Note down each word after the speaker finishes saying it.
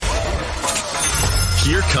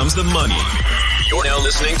Here comes the money. You're now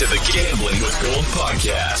listening to the Gambling with Gold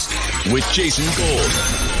podcast with Jason Gold.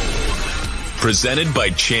 Presented by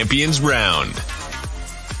Champions Round.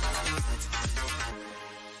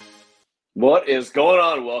 What is going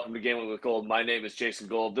on? Welcome to Gambling with Gold. My name is Jason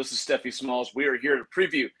Gold. This is Steffi Smalls. We are here to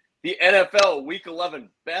preview the NFL Week 11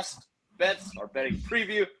 best bets, our betting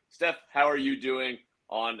preview. Steph, how are you doing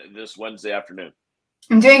on this Wednesday afternoon?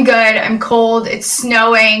 I'm doing good. I'm cold. It's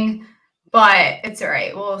snowing, but it's all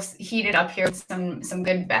right. We'll heat it up here with some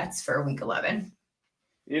good bets for Week 11.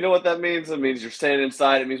 You know what that means? It means you're staying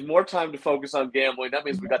inside. It means more time to focus on gambling. That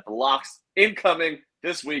means we got the locks incoming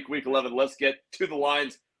this week, Week 11. Let's get to the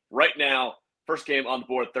lines right now. First game on the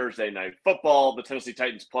board, Thursday Night Football. The Tennessee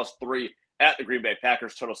Titans +3 at the Green Bay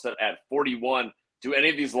Packers. Total set at 41. Do any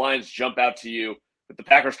of these lines jump out to you? With the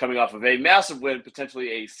Packers coming off of a massive win, potentially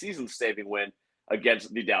a season-saving win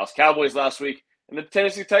against the Dallas Cowboys last week. And the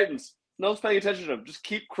Tennessee Titans, no one's paying attention to them. Just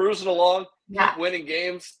keep cruising along, keep winning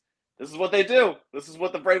games. This is what they do. This is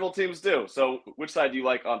what the Vrabel teams do. So which side do you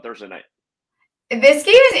like on Thursday night? This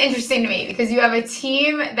game is interesting to me because you have a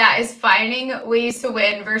team that is finding ways to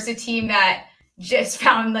win versus a team that just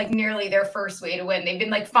found nearly their first way to win. They've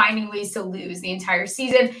been finding ways to lose the entire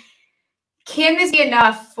season. Can this be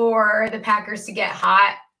enough for the Packers to get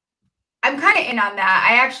hot? I'm kind of in on that.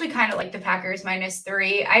 I actually kind of like the Packers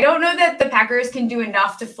 -3. I don't know that the Packers can do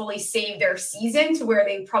enough to fully save their season to where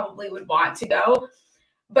they probably would want to go.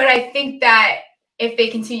 But I think that if they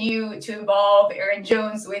continue to involve Aaron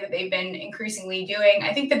Jones the way that they've been increasingly doing,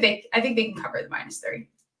 I think they can cover the -3.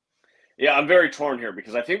 Yeah, I'm very torn here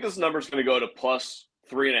because I think this number is going to go to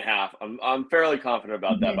 +3.5. I'm fairly confident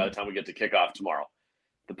about that by the time we get to kickoff tomorrow.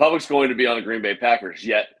 The public's going to be on the Green Bay Packers,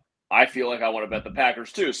 yet I feel like I want to bet the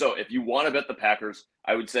Packers too. So if you want to bet the Packers,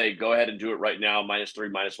 I would say go ahead and do it right now, -3,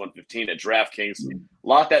 -115 at DraftKings.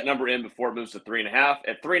 Lock that number in before it moves to 3.5.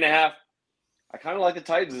 At 3.5, I kind of like the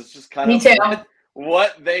Titans. It's just kind of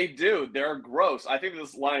what they do. They're gross. I think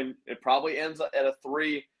this line, it probably ends at a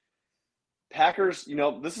 3. Packers,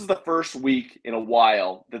 this is the first week in a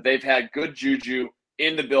while that they've had good juju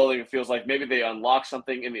in the building. It feels like maybe they unlocked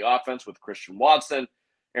something in the offense with Christian Watson.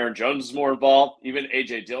 Aaron Jones is more involved. Even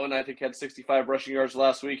A.J. Dillon, I think, had 65 rushing yards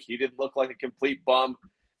last week. He didn't look like a complete bum.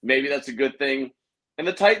 Maybe that's a good thing. And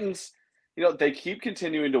the Titans, they keep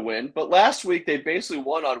continuing to win. But last week, they basically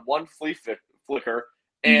won on one flea flicker,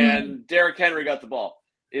 and Derrick Henry got the ball.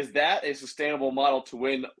 Is that a sustainable model to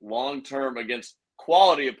win long-term against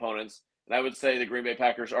quality opponents? And I would say the Green Bay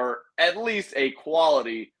Packers are at least a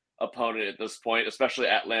quality opponent at this point, especially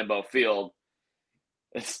at Lambeau Field.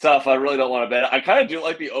 It's tough. I really don't want to bet. I kind of do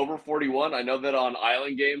like the over 41. I know that on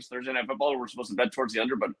Island games, Thursday Night Football, we're supposed to bet towards the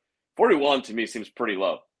under, but 41 to me seems pretty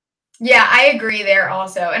low. Yeah, I agree there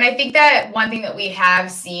also. And I think that one thing that we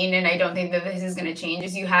have seen, and I don't think that this is going to change,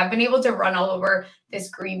 is you have been able to run all over this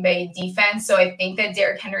Green Bay defense. So I think that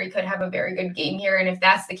Derrick Henry could have a very good game here. And if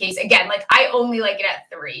that's the case, again, I only like it at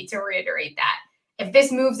 3 to reiterate that. If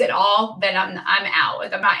this moves at all, then I'm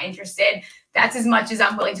out. I'm not interested. That's as much as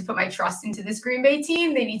I'm willing to put my trust into this Green Bay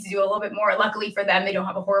team. They need to do a little bit more. Luckily for them, they don't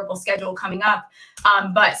have a horrible schedule coming up.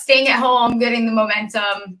 But staying at home, getting the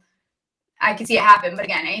momentum, I can see it happen. But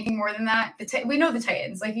again, anything more than that, we know the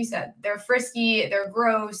Titans, like you said, they're frisky, they're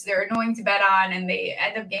gross, they're annoying to bet on, and they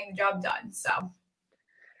end up getting the job done. So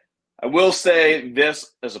I will say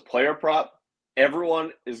this as a player prop,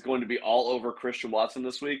 everyone is going to be all over Christian Watson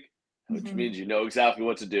this week, which means you know exactly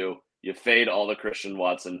what to do. You fade all the Christian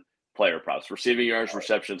Watson player props. Receiving yards,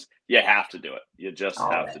 receptions, you have to do it. You just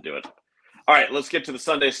have to do it. All right, let's get to the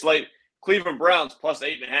Sunday slate. Cleveland Browns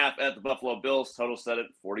 +8.5 at the Buffalo Bills. Total set at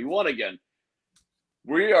 41 again.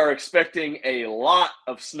 We are expecting a lot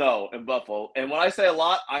of snow in Buffalo. And when I say a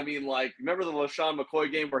lot, I mean remember the LaShawn McCoy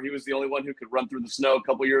game where he was the only one who could run through the snow a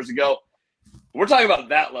couple years ago? We're talking about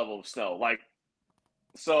that level of snow.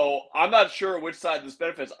 So I'm not sure which side this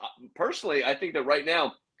benefits. Personally, I think that right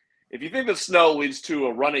now, if you think that snow leads to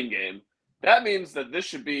a running game, that means that this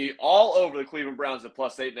should be all over the Cleveland Browns at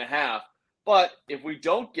 +8.5. But if we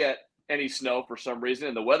don't get any snow for some reason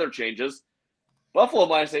and the weather changes, Buffalo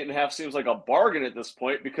 -8.5 seems like a bargain at this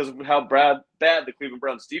point because of how bad the Cleveland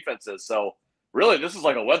Browns defense is. So really, this is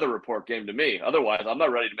like a weather report game to me. Otherwise, I'm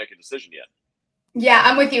not ready to make a decision yet. Yeah,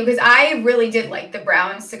 I'm with you because I really did like the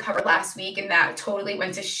Browns to cover last week, and that totally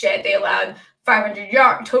went to shit. They allowed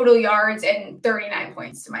 500 total yards and 39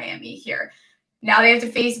 points to Miami here. Now they have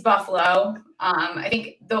to face Buffalo. I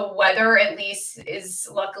think the weather at least is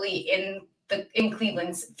luckily in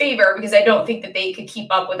Cleveland's favor because I don't think that they could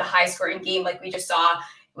keep up with a high-scoring game like we just saw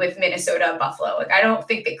with Minnesota and Buffalo. I don't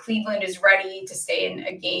think that Cleveland is ready to stay in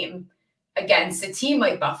a game against a team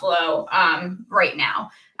like Buffalo right now.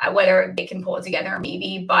 Whether they can pull it together,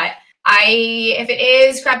 maybe. But if it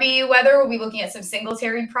is crappy weather, we'll be looking at some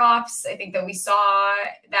Singletary props. I think that we saw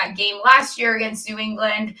that game last year against New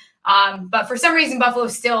England. But for some reason, Buffalo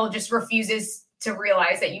still just refuses to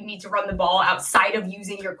realize that you need to run the ball outside of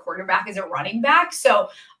using your quarterback as a running back. So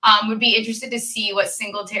would be interested to see what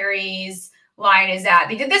Singletary's line is at.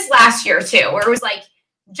 They did this last year too, where it was like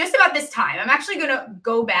just about this time. I'm actually going to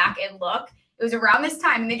go back and look. It was around this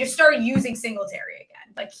time, and they just started using Singletary again.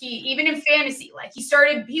 Like even in fantasy, like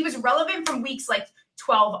he was relevant from weeks like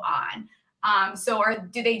 12 on.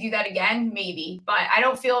 Do they do that again? Maybe, but I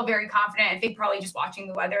don't feel very confident. I think probably just watching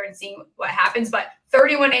the weather and seeing what happens, but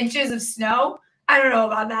 31 inches of snow, I don't know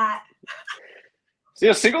about that. So,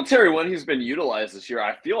 yeah, Singletary, when he's been utilized this year,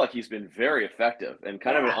 I feel like he's been very effective and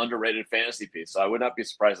kind of an underrated fantasy piece. So I would not be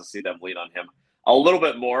surprised to see them lean on him a little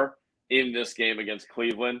bit more in this game against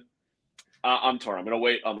Cleveland. I'm torn. I'm going to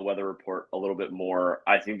wait on the weather report a little bit more.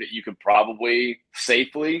 I think that you could probably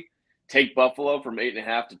safely take Buffalo from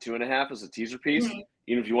 8.5 to 2.5 as a teaser piece. Mm-hmm.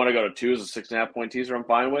 Even if you want to go to 2 as a 6.5 point teaser, I'm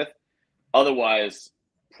fine with. Otherwise,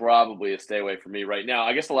 probably a stay away from me right now.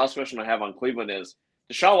 I guess the last question I have on Cleveland is,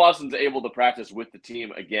 Deshaun Watson's able to practice with the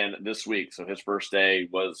team again this week. So his first day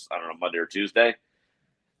was, Monday or Tuesday.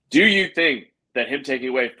 Do you think that him taking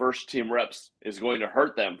away first team reps is going to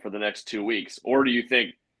hurt them for the next 2 weeks? Or do you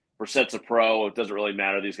think Brissett's a pro, it doesn't really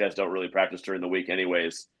matter, these guys don't really practice during the week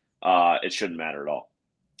anyways, it shouldn't matter at all?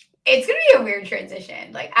 It's going to be a weird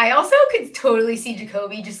transition. Like, I also could totally see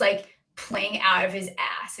Jacoby just like playing out of his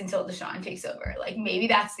ass until Deshaun takes over. Like, maybe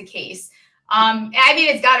that's the case. I mean,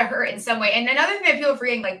 it's got to hurt in some way. And another thing that people are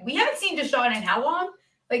forgetting, like, we haven't seen Deshaun in how long?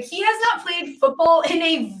 Like, he has not played football in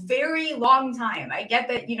a very long time. I get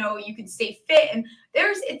that, you can stay fit, and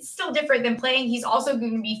it's still different than playing. He's also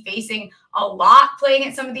going to be facing a lot playing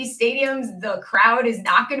at some of these stadiums. The crowd is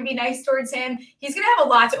not going to be nice towards him. He's going to have a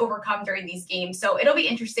lot to overcome during these games. So it'll be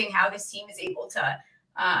interesting how this team is able to,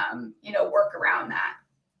 work around that.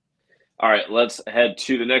 All right, let's head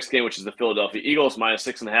to the next game, which is the Philadelphia Eagles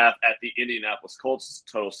 -6.5 at the Indianapolis Colts.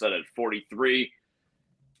 Total set at 43.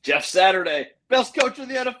 Jeff Saturday, best coach in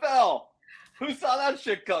the NFL. Who saw that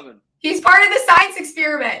shit coming? He's part of the science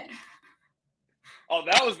experiment. Oh,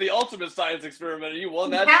 that was the ultimate science experiment. You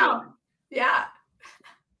won that shit. Yeah.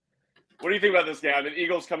 What do you think about this game? I mean,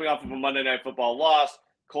 Eagles coming off of a Monday Night Football loss.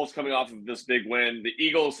 Colts coming off of this big win. The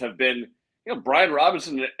Eagles have been, Brian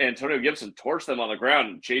Robinson and Antonio Gibson torched them on the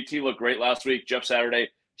ground. JT looked great last week. Jeff Saturday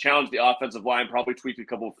challenged the offensive line, probably tweaked a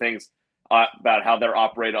couple of things about how they're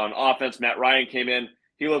operated on offense. Matt Ryan came in.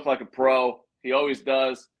 He looked like a pro. He always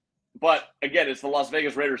does. But, again, it's the Las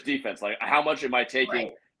Vegas Raiders defense. Like, how much am I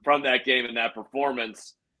taking from that game and that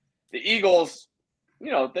performance? The Eagles,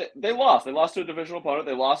 they lost. They lost to a divisional opponent.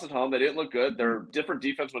 They lost at home. They didn't look good. They're different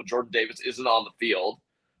defense when Jordan Davis isn't on the field.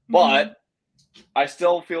 But I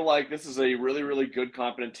still feel like this is a really, really good,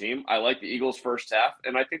 confident team. I like the Eagles' first half,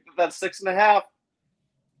 and I think that 6.5,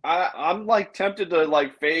 I'm, tempted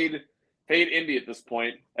to, fade Indy at this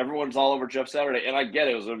point. Everyone's all over Jeff Saturday, and I get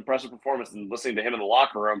it. It was an impressive performance, and listening to him in the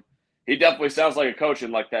locker room, he definitely sounds like a coach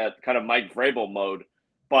in that kind of Mike Vrabel mode.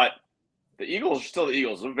 But the Eagles are still the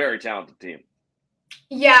Eagles. They're a very talented team.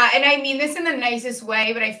 Yeah, and I mean this in the nicest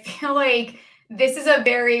way, but I feel like this is a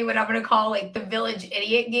very, what I'm going to call the village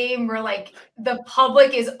idiot game, where the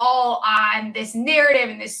public is all on this narrative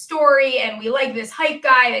and this story, and we like this hype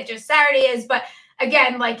guy that Jeff Saturday is. But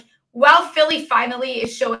again, while Philly finally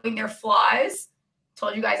is showing their flaws,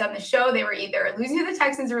 told you guys on the show, they were either losing to the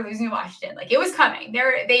Texans or losing to Washington. It was coming.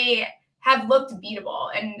 They have looked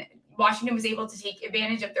beatable, and Washington was able to take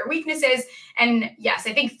advantage of their weaknesses. And yes,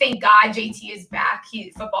 I think, thank God, JT is back.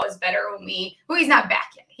 Football is better he's not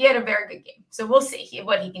back yet. He had a very good game. So we'll see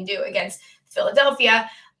what he can do against Philadelphia.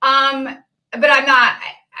 But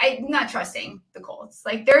I'm not trusting the Colts.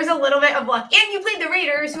 There's a little bit of luck. And you played the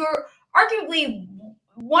Raiders, who are arguably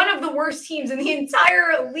one of the worst teams in the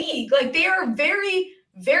entire league. They are very,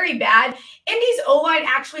 very bad. Indy's O-line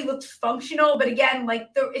actually looked functional, but again,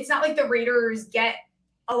 it's not like the Raiders get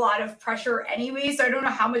a lot of pressure anyway, so I don't know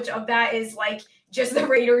how much of that is just the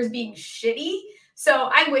Raiders being shitty. So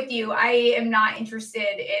I'm with you. I am not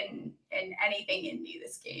interested in anything in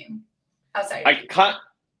this game outside.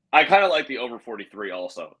 I kind of like the over 43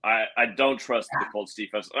 also. I don't trust the Colts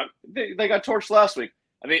defense. They got torched last week.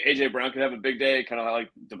 I think A.J. Brown could have a big day, kind of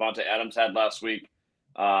like Devontae Adams had last week,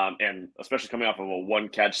 and especially coming off of a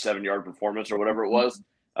one-catch, 7-yard performance or whatever it was.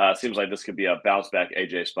 Seems like this could be a bounce-back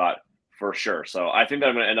A.J. spot for sure. So I think that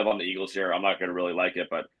I'm going to end up on the Eagles here. I'm not going to really like it,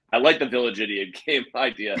 but I like the Village Idiot game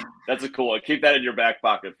idea. That's a cool one. Keep that in your back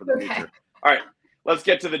pocket for the future. All right, Let's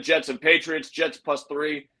get to the Jets and Patriots. Jets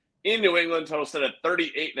 +3 in New England. Total set at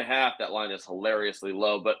 38.5. That line is hilariously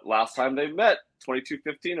low, but last time they met,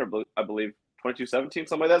 22-15, or I believe 22-17,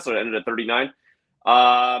 something like that. So it ended at 39.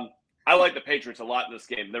 I like the Patriots a lot in this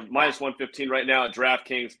game. They're -115 right now at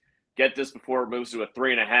DraftKings. Get this before it moves to a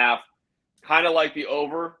 3.5. Kind of like the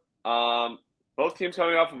over. Both teams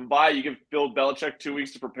coming off of a bye. You give Bill Belichick 2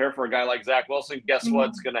 weeks to prepare for a guy like Zach Wilson. Guess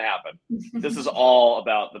what's going to happen? This is all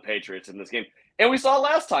about the Patriots in this game. And we saw it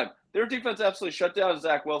last time. Their defense absolutely shut down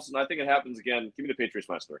Zach Wilson. I think it happens again. Give me the Patriots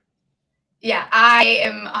 -3. Yeah, I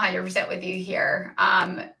am 100% with you here.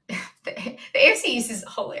 The AFC East is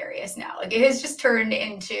hilarious now. Like, it has just turned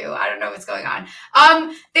into, I don't know what's going on.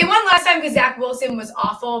 They won last time because Zach Wilson was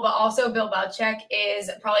awful, but also Bill Belichick is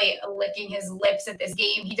probably licking his lips at this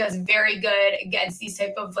game. He does very good against these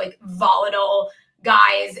type of like volatile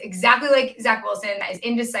guys, exactly like Zach Wilson, that is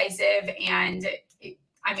indecisive. And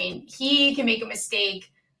I mean, he can make a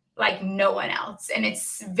mistake like no one else, and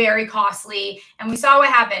it's very costly. And we saw what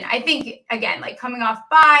happened. I think, again, like coming off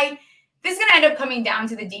bye, this is going to end up coming down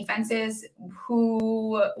to the defenses.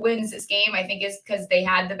 Who wins this game, I think, is because they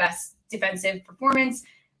had the best defensive performance.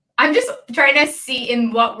 I'm just trying to see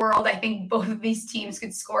in what world I think both of these teams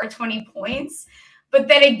could score 20 points. But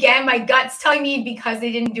then again, my gut's telling me because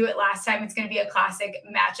they didn't do it last time, it's going to be a classic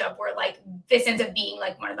matchup where like this ends up being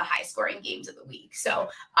like one of the high scoring games of the week. So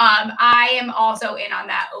I am also in on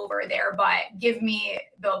that over there, but give me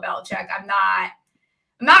Bill Belichick. I'm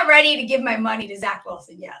not ready to give my money to Zach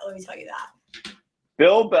Wilson yet. Let me tell you that.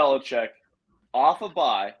 Bill Belichick off a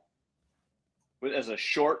bye as a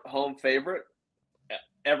short home favorite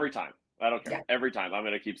every time. I don't care. Yeah. Every time. I'm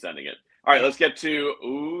going to keep sending it. All right, let's get to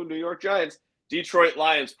New York Giants. Detroit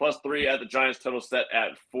Lions +3 at the Giants. Total set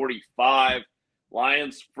at 45.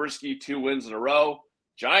 Lions frisky 2 wins in a row.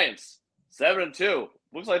 Giants 7-2.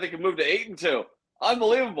 Looks like they can move to 8-2.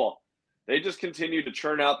 Unbelievable. They just continue to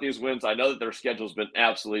churn out these wins. I know that their schedule's been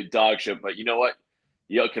absolutely dog shit, but you know what?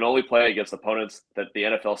 You can only play against opponents that the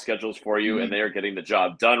NFL schedules for you, and they are getting the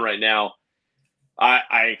job done right now.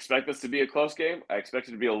 I expect this to be a close game. I expect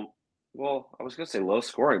it to be I was going to say low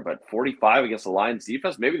scoring, but 45 against the Lions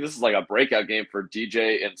defense. Maybe this is like a breakout game for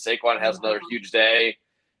DJ, and Saquon has another huge day.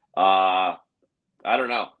 I don't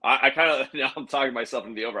know. I kind of, now I'm talking myself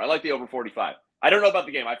into the over. I like the over 45. I don't know about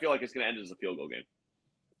the game. I feel like it's going to end as a field goal game.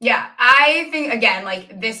 Yeah, I think, again,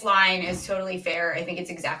 like this line is totally fair. I think it's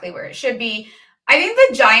exactly where it should be. I think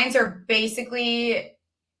the Giants are basically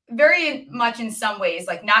very much in some ways,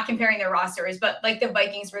 like not comparing their rosters, but like the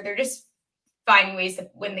Vikings where they're just finding ways to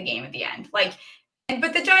win the game at the end. But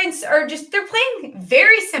the Giants are they're playing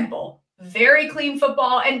very simple, very clean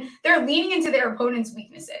football, and they're leaning into their opponent's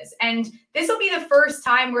weaknesses. And this will be the first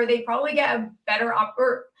time where they probably get a better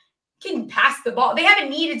or can pass the ball. They haven't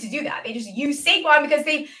needed to do that. They just use Saquon because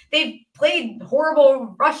they've played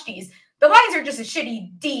horrible rush Ds. The Lions are just a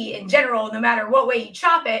shitty D in general, no matter what way you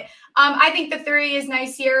chop it. I think the 3 is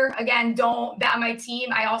nice here. Again, don't bet on my team.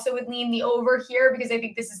 I also would lean the over here because I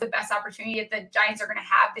think this is the best opportunity that the Giants are going to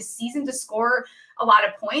have this season to score a lot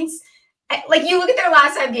of points. Like, you look at their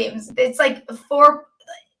last 5 games, it's like the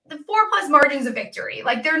 4+ margins of victory.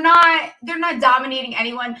 Like, they're not dominating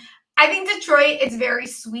anyone. I think Detroit, it's very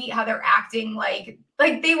sweet how they're acting like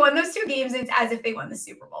they won those 2 games. And it's as if they won the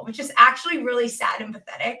Super Bowl, which is actually really sad and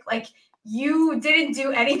pathetic. Like, you didn't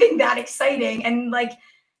do anything that exciting. And like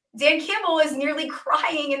Dan Campbell is nearly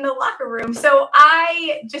crying in the locker room. So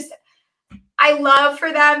I love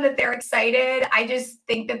for them that they're excited. I just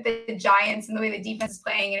think that the Giants and the way the defense is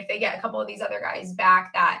playing, and if they get a couple of these other guys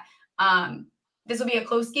back, that this will be a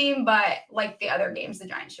close game, but like the other games, the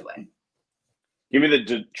Giants should win. Give me the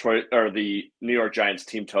Detroit or the New York Giants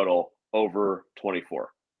team total over 24.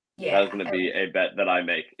 Yeah, that is going to be a bet that I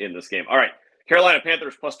make in this game. All right. Carolina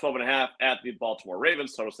Panthers +12.5 at the Baltimore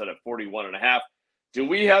Ravens. Total set at 41.5. Do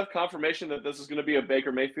we have confirmation that this is going to be a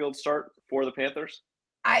Baker Mayfield start for the Panthers?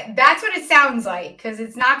 That's what it sounds like, because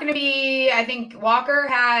it's not going to be. I think Walker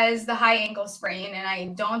has the high ankle sprain, and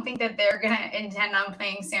I don't think that they're going to intend on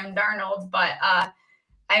playing Sam Darnold. But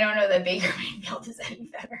I don't know that Baker Mayfield is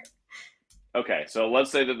any better. Okay, so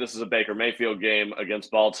let's say that this is a Baker Mayfield game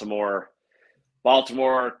against Baltimore.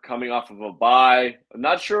 Baltimore coming off of a bye. I'm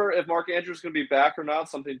not sure if Mark Andrews is going to be back or not,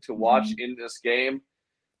 something to watch in this game.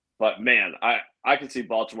 But, man, I can see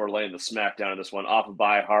Baltimore laying the smack down in this one. Off a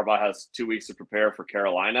bye, Harbaugh has 2 weeks to prepare for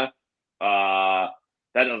Carolina. That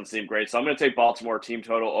doesn't seem great. So I'm going to take Baltimore team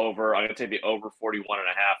total over. I'm going to take the over 41.5.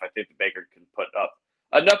 I think the Baker can put up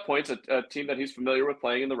enough points, a team that he's familiar with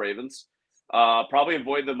playing in the Ravens. Probably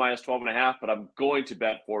avoid the -12.5, but I'm going to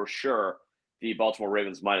bet for sure the Baltimore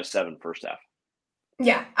Ravens -7 first half.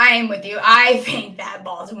 Yeah, I am with you. I think that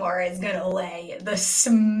Baltimore is going to lay the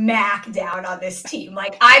smack down on this team.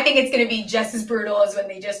 Like, I think it's going to be just as brutal as when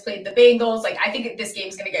they just played the Bengals. Like, I think this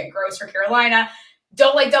game's going to get gross for Carolina.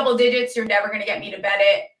 Don't like double digits. You're never going to get me to bet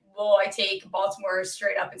it. Will I take Baltimore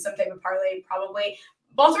straight up in some type of parlay? Probably.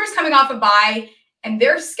 Baltimore's coming off a bye, and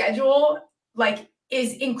their schedule, like,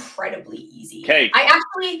 is incredibly easy. Okay. I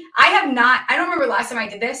don't remember last time I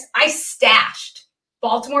did this. I stashed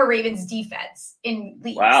Baltimore Ravens defense in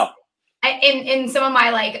leagues. Wow. In some of my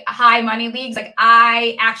like high money leagues, like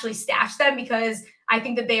I actually stashed them because I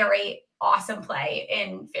think that they are a awesome play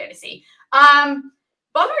in fantasy.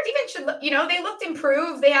 Baltimore defense should, they looked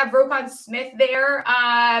improved. They have Roquan Smith there.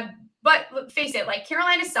 But face it, like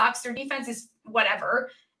Carolina sucks. Their defense is whatever.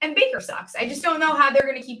 And Baker sucks. I just don't know how they're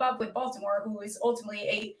going to keep up with Baltimore, who is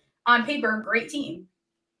ultimately on paper, great team.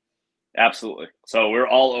 Absolutely. So we're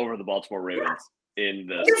all over the Baltimore Ravens in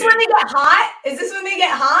this. Is this when they get hot? Is this when they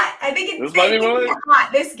get hot? I think it's they get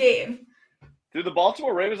hot this game. Do the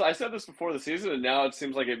Baltimore Ravens, I said this before the season, and now it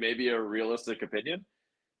seems like it may be a realistic opinion.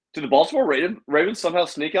 Do the Baltimore Ravens somehow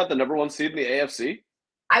sneak out the number 1 seed in the AFC?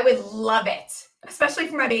 I would love it, especially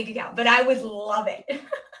for my bank account, but I would love it.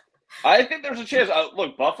 I think there's a chance.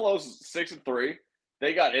 Look, Buffalo's 6-3.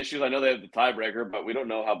 They got issues. I know they have the tiebreaker, but we don't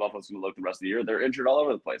know how Buffalo's going to look the rest of the year. They're injured all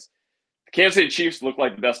over the place. The Kansas City Chiefs look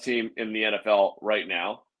like the best team in the NFL right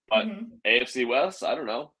now, but AFC West, I don't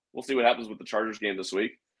know. We'll see what happens with the Chargers game this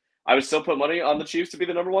week. I would still put money on the Chiefs to be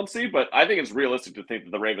the number 1 seed, but I think it's realistic to think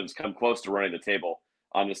that the Ravens come close to running the table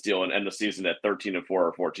on this deal and end the season at 13-4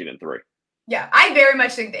 or 14-3. Yeah, I very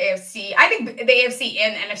much think the AFC. I think the AFC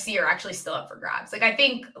and the NFC are actually still up for grabs. Like I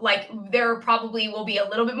think there probably will be a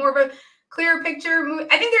little bit more of a clear picture.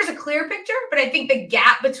 I think there's a clear picture, but I think the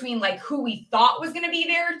gap between like who we thought was going to be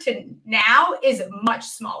there to now is much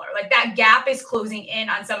smaller. Like that gap is closing in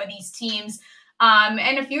on some of these teams.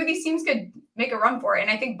 And a few of these teams could make a run for it. And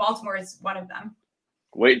I think Baltimore is one of them.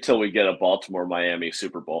 Wait until we get a Baltimore-Miami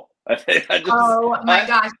Super Bowl. Gosh, can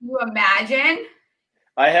you imagine?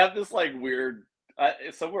 I have this like weird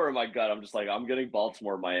somewhere in my gut. I'm just like, I'm getting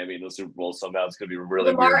Baltimore-Miami in the Super Bowl. Somehow it's going to be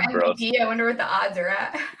really Lamar weird and gross. MVP, I wonder what the odds are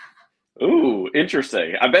at. Ooh,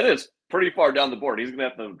 interesting. I bet it's pretty far down the board. He's going to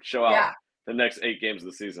have to show out the next 8 games of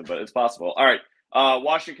the season, but it's possible. All right.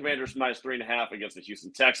 Washington Commanders -3.5 against the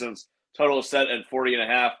Houston Texans. Total is set at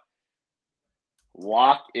 40.5.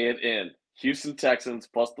 Lock it in. Houston Texans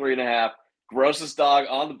 +3.5. Grossest dog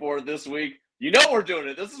on the board this week. You know we're doing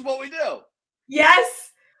it. This is what we do.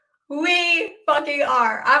 Yes, we fucking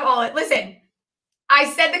are. I'm all in. Listen, I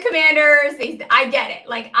said the Commanders. I get it.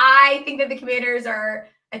 Like, I think that the Commanders are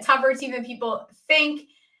a tougher team than people think.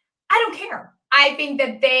 I don't care. I think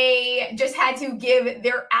that they just had to give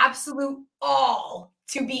their absolute all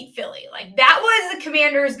to beat Philly. Like, that was the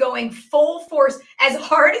Commanders going full force, as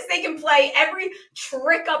hard as they can play, every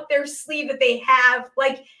trick up their sleeve that they have.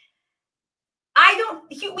 Like,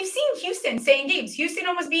 we've seen Houston stay in games. Houston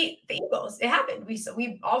almost beat the Eagles. It happened.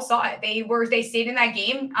 We all saw it. They stayed in that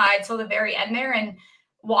game until the very end there. And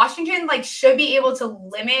Washington should be able to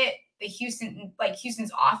limit the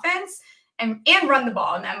Houston's offense and run the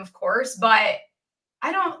ball on them, of course. But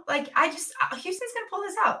Houston's gonna pull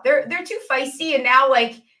this out. They're too feisty, and now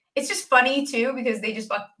it's just funny too because they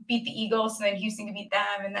just beat the Eagles, and then Houston can beat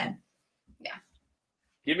them, and then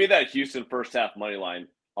give me that Houston first half money line.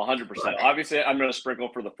 100%. Obviously, I'm going to sprinkle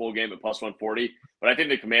for the full game at +140, but I think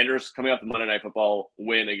the Commanders, coming off the Monday Night Football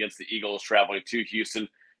win against the Eagles, traveling to Houston,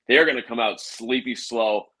 they are going to come out sleepy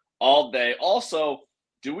slow all day. Also,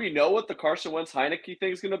 do we know what the Carson Wentz Heineke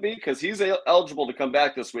thing is going to be? Because he's eligible to come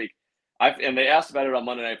back this week. And they asked about it on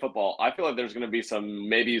Monday Night Football. I feel like there's going to be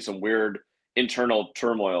some weird internal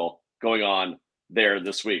turmoil going on there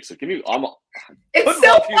this week. So it's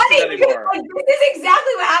so funny because this is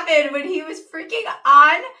exactly what happened when he was freaking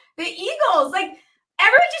on the Eagles.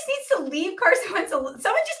 Everyone just needs to leave Carson Wentz alone.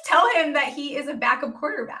 Someone just tell him that he is a backup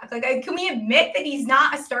quarterback. Can we admit that he's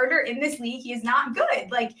not a starter in this league? He is not good.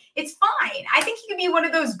 It's fine. I think he could be one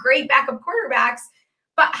of those great backup quarterbacks.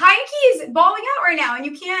 But Heineke is balling out right now, and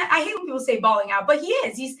you can't. I hate when people say balling out, but he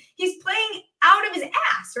is. He's playing out of his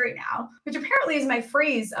ass right now, which apparently is my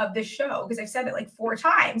phrase of this show because I've said it 4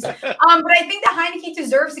 times. But I think that Heineke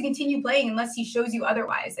deserves to continue playing unless he shows you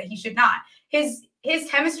otherwise that he should not. His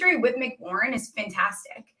chemistry with McLaurin is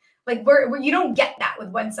fantastic. You don't get that with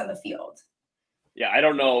Wentz on the field. Yeah, I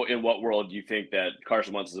don't know in what world you think that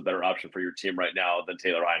Carson Wentz is a better option for your team right now than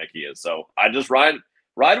Taylor Heineke is. So I just ride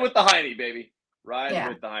with the Heine, baby. Ride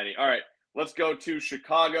with the Heine. All right, let's go to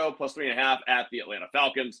Chicago +3.5 at the Atlanta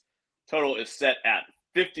Falcons. Total is set at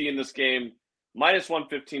 50 in this game.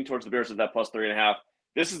 -115 towards the Bears at that +3.5.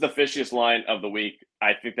 This is the fishiest line of the week.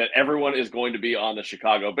 I think that everyone is going to be on the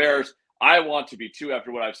Chicago Bears. I want to be too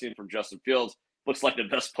after what I've seen from Justin Fields. Looks like the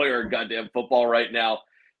best player in goddamn football right now.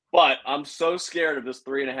 But I'm so scared of this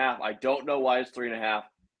 3.5. I don't know why it's 3.5.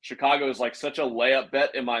 Chicago is like such a layup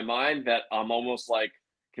bet in my mind that I'm almost like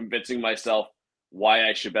convincing myself why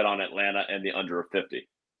I should bet on Atlanta and the under of 50.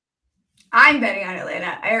 I'm betting on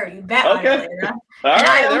Atlanta. I already bet on Atlanta. All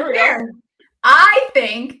right, there we go. I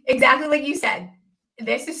think exactly like you said.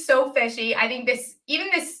 This is so fishy. I think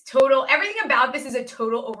this total, everything about this is a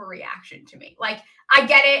total overreaction to me. Like, I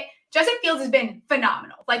get it. Justin Fields has been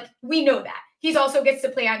phenomenal. Like, we know that. He's also gets to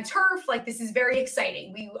play on turf. Like, this is very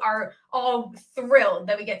exciting. We are all thrilled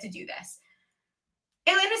that we get to do this.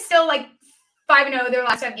 Atlanta's still like 5-0 their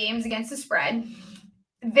last 5 games against the spread.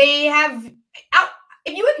 They have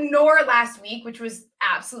if you ignore last week, which was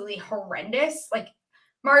absolutely horrendous, like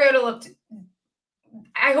Mariota looked,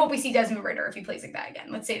 I hope we see Desmond Ridder if he plays like that again.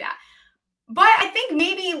 Let's say that. But I think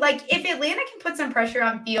maybe like if Atlanta can put some pressure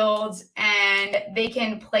on Fields and they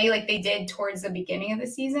can play like they did towards the beginning of the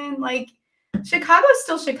season, like Chicago's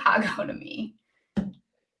still Chicago to me.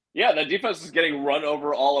 Yeah, the defense is getting run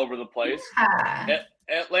over all over the place. Yeah.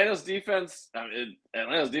 Atlanta's defense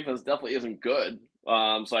definitely isn't good.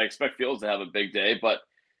 So I expect Fields to have a big day. But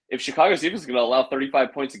if Chicago's defense is going to allow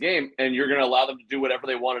 35 points a game and you're going to allow them to do whatever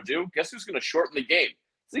they want to do, guess who's going to shorten the game?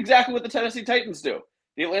 It's exactly what the Tennessee Titans do.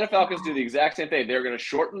 The Atlanta Falcons do the exact same thing. They're going to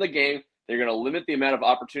shorten the game. They're going to limit the amount of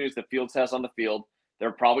opportunities that Fields has on the field.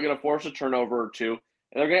 They're probably going to force a turnover or two.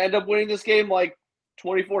 And they're going to end up winning this game like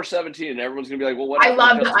 24-17. And everyone's going to be like, well, what? I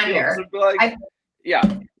love the under. Like,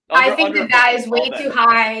 I think that is way too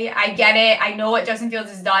high. I get it. I know what Justin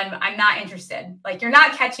Fields has done. I'm not interested. Like, you're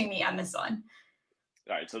not catching me on this one.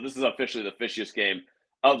 All right, so this is officially the fishiest game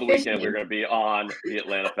of the weekend. We're going to be on the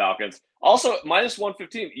Atlanta Falcons. Also, minus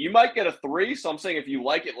 115. You might get a 3, so I'm saying if you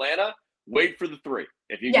like Atlanta, wait for the 3.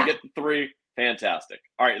 If you can get the 3, fantastic.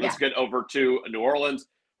 All right, let's get over to New Orleans.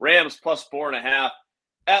 Rams plus 4.5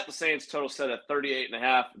 at the Saints, total set at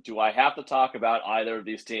 38.5. Do I have to talk about either of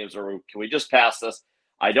these teams, or can we just pass this?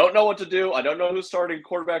 I don't know what to do. I don't know who's starting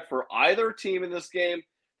quarterback for either team in this game.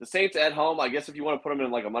 The Saints at home, I guess if you want to put them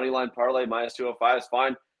in like a money line parlay, minus 205 is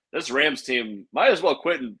fine. This Rams team might as well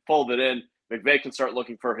quit and fold it in. McVay can start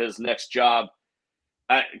looking for his next job.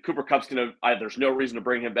 Cooper Kupp's going to – there's no reason to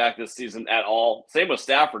bring him back this season at all. Same with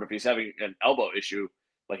Stafford if he's having an elbow issue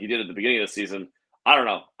like he did at the beginning of the season. I don't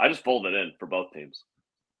know. I just fold it in for both teams.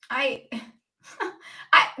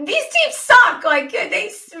 These teams suck. Like,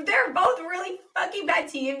 they're both really fucking bad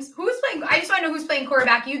teams. Who's playing? I just want to know who's playing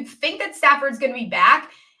quarterback. You'd think that Stafford's going to be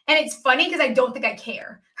back. And it's funny because I don't think I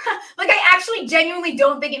care. Like, I actually genuinely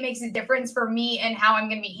don't think it makes a difference for me and how I'm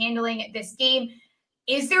going to be handling this game.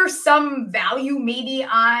 Is there some value maybe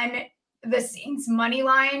on the Saints money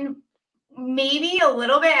line? Maybe a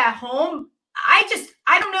little bit at home.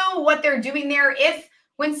 I don't know what they're doing there. If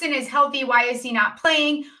Winston is healthy, why is he not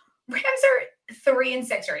playing? Rams are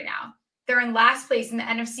 3-6 right now. They're in last place in the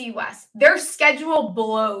NFC West. Their schedule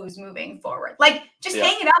blows moving forward. Like, just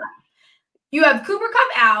hang it up. You have Cooper Kupp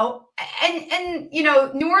out, and you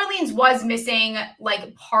know, New Orleans was missing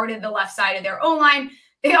like part of the left side of their O-line.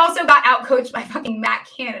 They also got outcoached by fucking Matt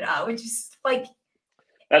Canada, which is like,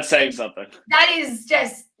 that's saying something. That is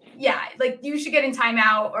just, like you should get in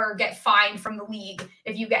timeout or get fined from the league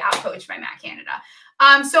if you get outcoached by Matt Canada.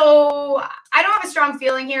 So I don't have a strong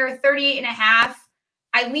feeling here. 38.5.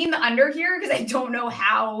 I lean the under here because I don't know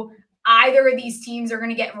how either of these teams are going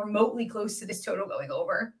to get remotely close to this total going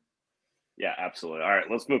over. Yeah, absolutely. All right,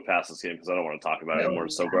 let's move past this game because I don't want to talk about it anymore.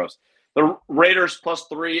 It's so gross. The Raiders plus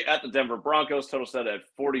 3 at the Denver Broncos, total set at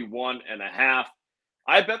 41.5.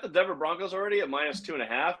 I bet the Denver Broncos already at minus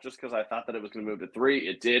 2.5 just because I thought that it was going to move to 3.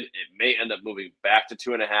 It did. It may end up moving back to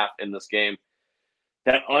 2.5 in this game.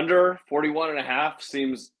 That under 41.5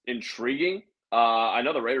 seems intriguing. I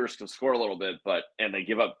know the Raiders can score a little bit, and they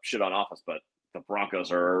give up shit on offense, but the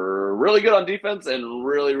Broncos are really good on defense and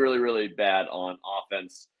really, really, really bad on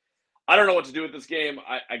offense. I don't know what to do with this game.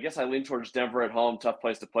 I guess I lean towards Denver at home. Tough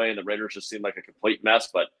place to play, and the Raiders just seem like a complete mess,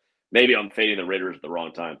 but maybe I'm fading the Raiders at the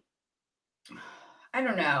wrong time. I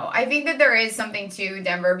don't know. I think that there is something to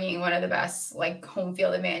Denver being one of the best like home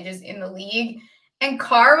field advantages in the league. And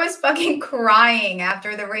Carr was fucking crying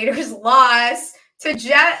after the Raiders lost to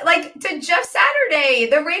Jeff Saturday.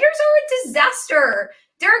 The Raiders are a disaster.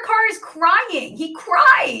 Derek Carr is crying. He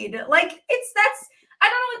cried. Like I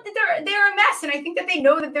don't know. They're a mess, and I think that they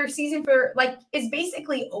know that their season is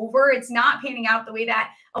basically over. It's not panning out the way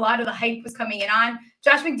that a lot of the hype was coming in on.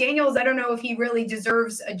 Josh McDaniels, I don't know if he really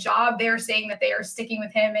deserves a job. They're saying that they are sticking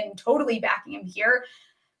with him and totally backing him here.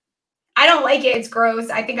 I don't like it. It's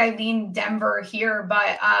gross. I think I lean Denver here,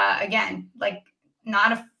 but again, like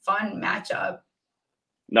not a fun matchup.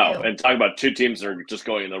 No, and talking about two teams that are just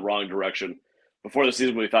going in the wrong direction. Before the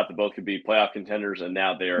season, we thought that both could be playoff contenders, and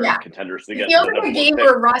now they are contenders to get. It feels like a game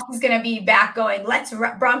where Russ is going to be back going, let's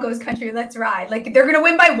Broncos country, let's ride. Like, they're going to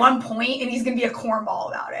win by 1 point, and he's going to be a cornball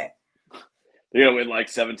about it. They're going to win like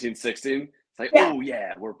 17-16. It's like, oh,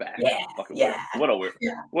 yeah, we're back. Yeah. What a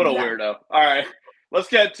weirdo. All right, let's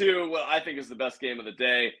get to what I think is the best game of the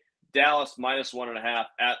day. Dallas -1.5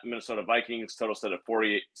 at Minnesota Vikings. Total set at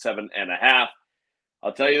 47.5.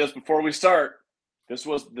 I'll tell you this before we start. This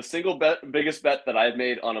was the single biggest bet that I've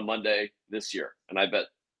made on a Monday this year. And I bet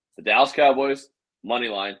the Dallas Cowboys, money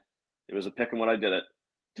line, it was a pick 'em when I did it,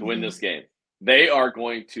 to win this game. They are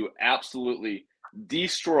going to absolutely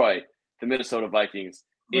destroy the Minnesota Vikings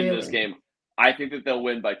in this game. I think that they'll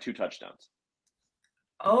win by 2 touchdowns.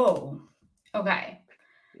 Oh, okay.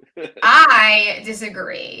 I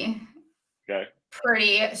disagree. Okay.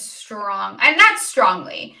 Pretty strong. And not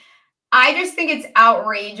strongly. I just think it's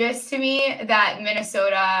outrageous to me that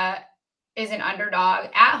Minnesota is an underdog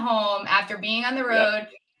at home after being on the road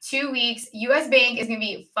 2 weeks. US Bank is going to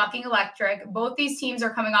be fucking electric. Both these teams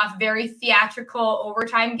are coming off very theatrical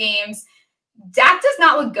overtime games. Dak does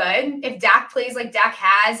not look good. If Dak plays like Dak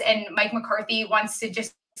has and Mike McCarthy wants to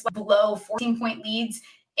just blow 14-point leads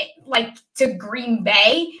like to Green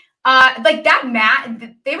Bay, like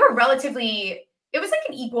that they were relatively, it was like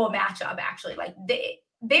an equal matchup actually. Like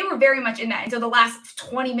they were very much in that until the last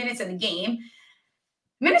 20 minutes of the game.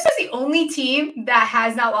 Minnesota's the only team that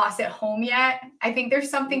has not lost at home yet. I think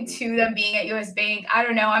there's something to them being at US Bank. I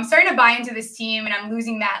don't know. I'm starting to buy into this team and I'm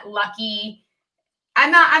losing that lucky.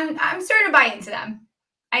 I'm starting to buy into them.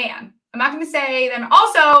 I am. I'm not going to say them.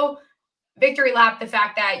 Also, victory lap the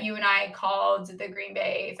fact that you and I called the Green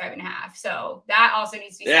Bay 5.5. So that also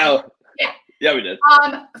needs to be said. Yeah, we did.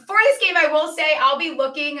 For this game, I will say I'll be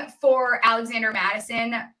looking for Alexander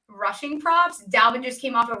Mattison rushing props. Dalvin just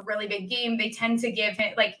came off a really big game. They tend to give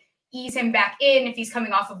him, ease him back in if he's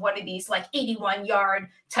coming off of one of these, 81-yard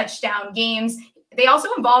touchdown games. They also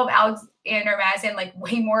involve Alexander Mattison,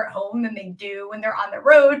 way more at home than they do when they're on the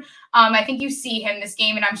road. I think you see him this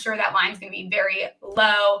game, and I'm sure that line's going to be very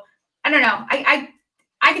low. I don't know.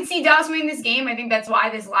 I could see Dallas winning this game. I think that's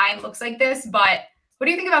why this line looks like this. But what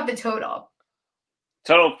do you think about the total?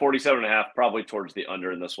 Total 47.5, probably towards the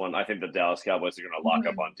under in this one. I think the Dallas Cowboys are going to lock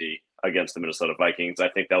up on D against the Minnesota Vikings. I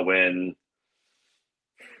think they'll win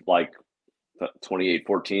 28-14,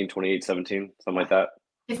 28-17, something like that.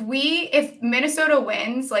 If Minnesota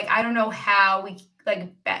wins, I don't know how we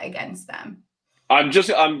bet against them. I'm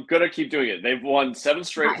going to keep doing it. They've won 7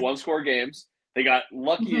 straight one-score games. They got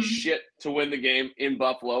lucky as shit to win the game in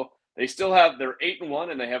Buffalo. They still have, they're 8-1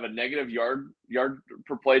 and they have a negative yard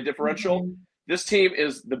per play differential. This team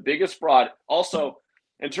is the biggest fraud. Also,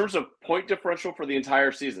 in terms of point differential for the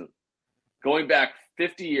entire season, going back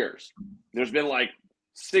 50 years, there's been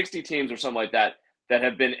 60 teams or something like that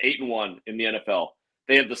have been 8-1 in the NFL.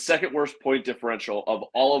 They have the second worst point differential of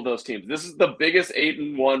all of those teams. This is the biggest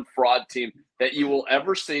 8-1 fraud team that you will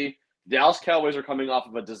ever see. Dallas Cowboys are coming off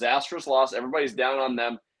of a disastrous loss. Everybody's down on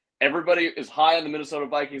them. Everybody is high on the Minnesota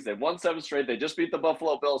Vikings. They've won 7 straight. They just beat the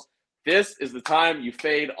Buffalo Bills. This is the time you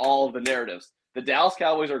fade all of the narratives. The Dallas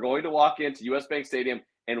Cowboys are going to walk into US Bank Stadium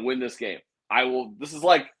and win this game. This is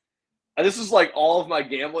like all of my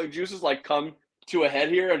gambling juices come to a head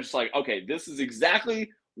here. I'm just okay, this is exactly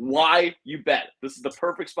why you bet. This is the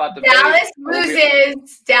perfect spot to Dallas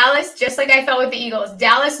loses. Dallas, just like I felt with the Eagles,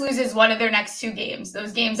 Dallas loses one of their next 2 games.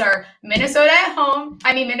 Those games are Minnesota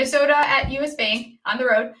at US Bank on the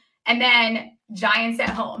road, and then Giants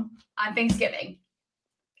at home on Thanksgiving.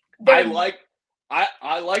 I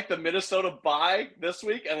like the Minnesota bye this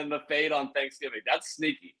week and then the fade on Thanksgiving. That's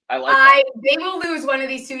sneaky. I like that. They will lose one of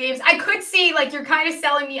these 2 games. I could see you're kind of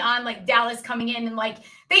selling me on Dallas coming in and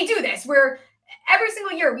they do this where every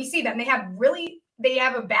single year we see them. They have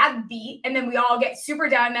a bad beat and then we all get super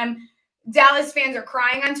down on them. Dallas fans are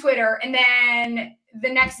crying on Twitter and then the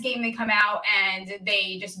next game they come out and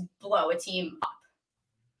they just blow a team up.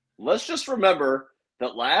 Let's just remember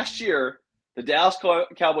that last year the Dallas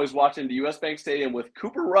Cowboys walked into US Bank Stadium with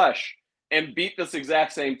Cooper Rush and beat this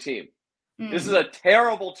exact same team. This is a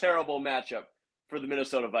terrible, terrible matchup for the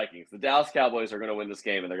Minnesota Vikings. The Dallas Cowboys are going to win this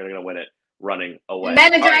game, and they're going to win it running away. And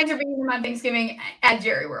then the Giants are beating them on Thanksgiving at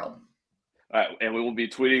Jerry World. All right, and we will be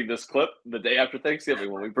tweeting this clip the day after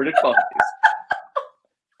Thanksgiving when we predict both of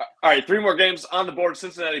these. All right, 3 more games on the board.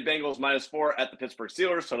 Cincinnati Bengals -4 at the Pittsburgh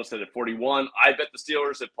Steelers. Total set at 41. I bet the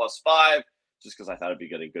Steelers at +5. Just because I thought I'd be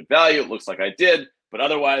getting good value. It looks like I did. But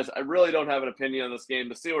otherwise, I really don't have an opinion on this game.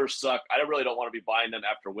 The Steelers suck. I really don't want to be buying them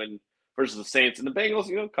after win versus the Saints. And the Bengals,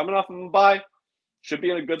 coming off of a bye, should be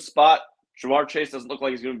in a good spot. Ja'Marr Chase doesn't look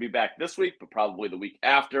like he's going to be back this week, but probably the week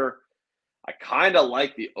after. I kind of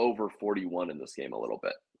like the over 41 in this game a little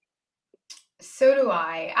bit. So do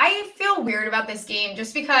I. I feel weird about this game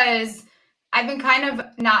just because I've been kind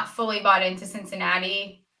of not fully bought into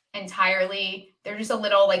Cincinnati entirely. They're just a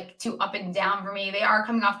little too up and down for me. They are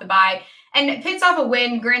coming off the bye. And Pitt's off a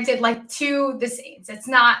win, granted, to the Saints. It's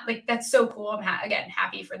not that's so cool. I'm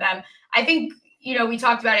happy for them. I think, we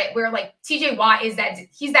talked about it where TJ Watt he's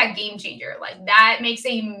that game changer. That makes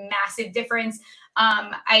a massive difference.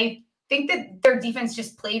 I think that their defense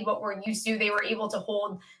just played what we're used to. They were able to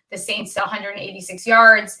hold the Saints to 186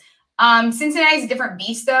 yards. Cincinnati's a different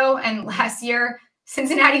beast though. And last year,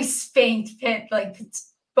 Cincinnati spanked Pitt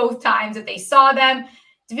both times that they saw them.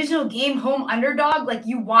 Divisional game, home underdog.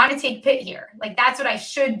 You want to take Pitt here. That's what I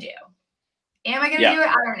should do. Am I going to do it?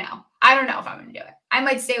 I don't know. I don't know if I'm going to do it. I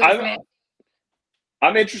might stay with Pitt.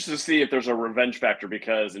 I'm interested to see if there's a revenge factor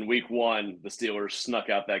because in week 1, the Steelers snuck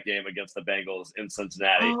out that game against the Bengals in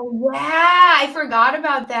Cincinnati. Oh, yeah. I forgot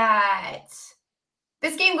about that.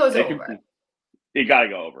 This game goes over. You got to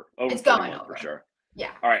go over. It's going over. For sure. Yeah.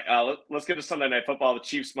 All right. Let's get to Sunday Night Football. The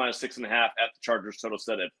Chiefs minus 6.5 at the Chargers. Total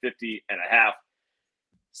set at 50.5.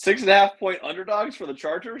 6.5 point underdogs for the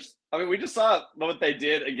Chargers. I mean, we just saw what they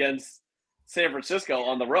did against San Francisco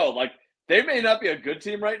on the road. They may not be a good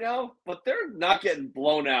team right now, but they're not getting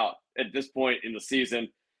blown out at this point in the season.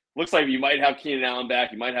 Looks like you might have Keenan Allen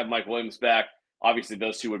back. You might have Mike Williams back. Obviously,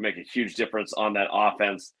 those two would make a huge difference on that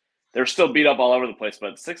offense. They're still beat up all over the place,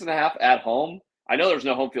 but 6.5 at home. I know there's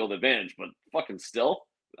no home field advantage, but fucking still,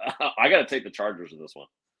 I got to take the Chargers in this one.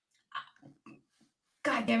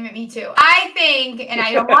 God damn it, me too. I think, and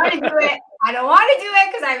I don't want to do it. I don't want to do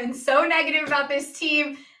it because I've been so negative about this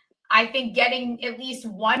team. I think getting at least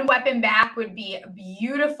one weapon back would be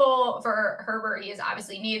beautiful for Herbert. He has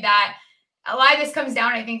obviously needed that. A lot of this comes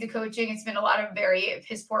down, I think, to coaching. It's been a lot of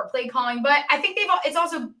his poor play calling, but I think it's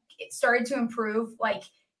also started to improve.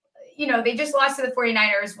 They just lost to the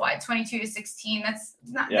 49ers, 22-16. That's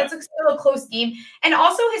still a close game. And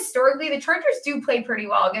also historically, the Chargers do play pretty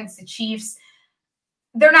well against the Chiefs.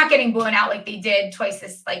 They're not getting blown out like they did twice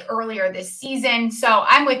earlier this season. So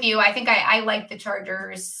I'm with you. I think I like the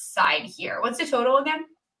Chargers side here. What's the total again?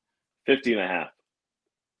 50.5.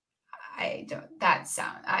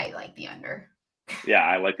 I like the under. Yeah,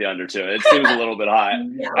 I like the under too. It seems a little bit high.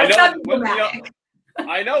 Yeah,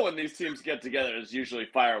 I know when these teams get together, it's usually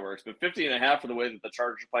fireworks, but 50.5 for the way that the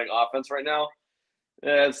Chargers are playing offense right now,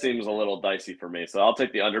 it seems a little dicey for me. So I'll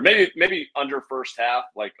take the under. Maybe under first half,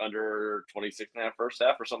 under 26.5 first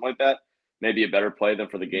half or something like that. Maybe a better play than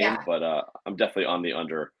for the game, but I'm definitely on the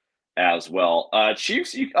under as well.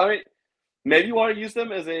 Chiefs, maybe you want to use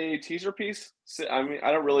them as a teaser piece. I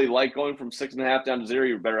don't really like going from 6.5 down to 0.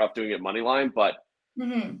 You're better off doing it money line, but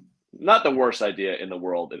not the worst idea in the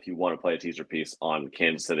world if you want to play a teaser piece on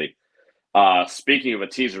Kansas City. Speaking of a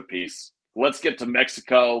teaser piece, let's get to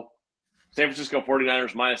Mexico. San Francisco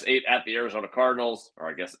 49ers -8 at the Arizona Cardinals, or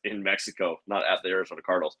I guess in Mexico, not at the Arizona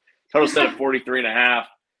Cardinals. Total set at 43.5.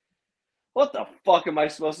 What the fuck am I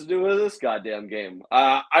supposed to do with this goddamn game?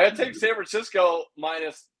 I got to take San Francisco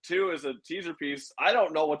 -2 as a teaser piece. I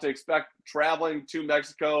don't know what to expect traveling to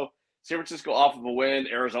Mexico. San Francisco off of a win,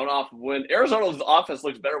 Arizona off of a win. Arizona's offense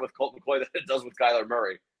looks better with Colt McCoy than it does with Kyler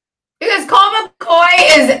Murray. Because Colt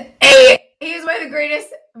McCoy he's one of the greatest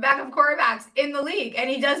backup quarterbacks in the league, and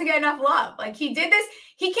he doesn't get enough love. He did this.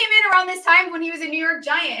 He came in around this time when he was a New York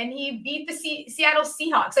Giant, and he beat the Seattle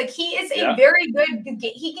Seahawks. He is a very good.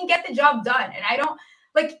 He can get the job done, and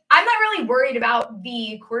I'm not really worried about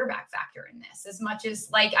the quarterback factor in this as much as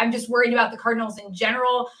I'm just worried about the Cardinals in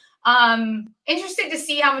general. Interested to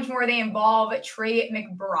see how much more they involve Trey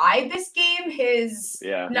McBride this game. His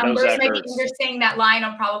numbers might be interesting. That line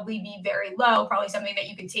will probably be very low, probably something that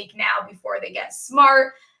you could take now before they get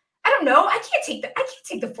smart. I don't know. I can't take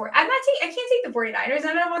the 49ers.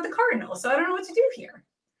 I don't know about the Cardinals, so I don't know what to do here.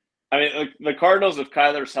 I mean, the Cardinals, if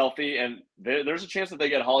Kyler's healthy, and there's a chance that they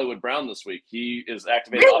get Hollywood Brown this week. He is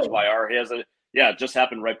activated off of IR. He has it just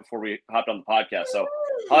happened right before we hopped on the podcast. So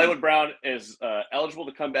Hollywood Brown is eligible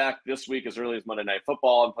to come back this week as early as Monday Night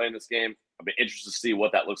Football and playing this game. I'll be interested to see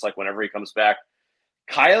what that looks like whenever he comes back.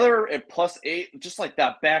 Kyler at +8, just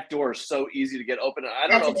that back door is so easy to get open. I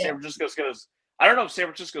don't know if San Francisco's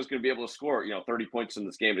going to be able to score 30 points in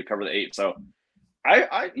this game to cover the 8. So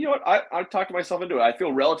I talked myself into it. I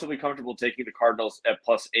feel relatively comfortable taking the Cardinals at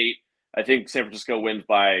 +8. I think San Francisco wins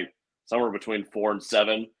by somewhere between 4 and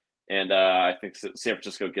 7. And I think San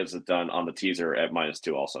Francisco gets it done on the teaser at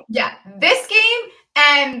 -2 also. Yeah, this game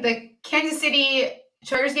and the Kansas City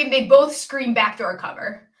Chargers game, they both scream backdoor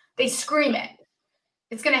cover. They scream it.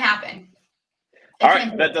 It's going to happen. All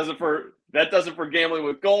right, that does it for Gambling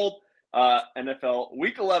with Gold. NFL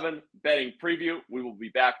Week 11 betting preview. We will be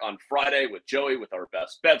back on Friday with Joey with our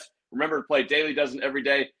best bets. Remember to play Daily Dozen every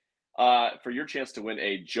day for your chance to win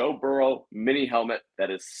a Joe Burrow mini helmet that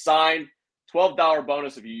is signed. $12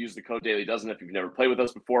 bonus if you use the code Daily Dozen if you've never played with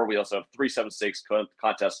us before. We also have 3-7 stakes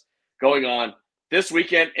contests going on this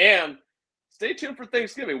weekend. And stay tuned for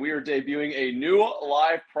Thanksgiving. We are debuting a new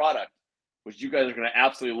live product, which you guys are going to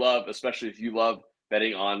absolutely love, especially if you love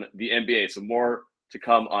betting on the NBA. So more to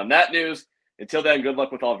come on that news. Until then, good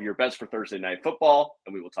luck with all of your bets for Thursday Night Football,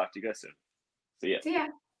 and we will talk to you guys soon. See ya.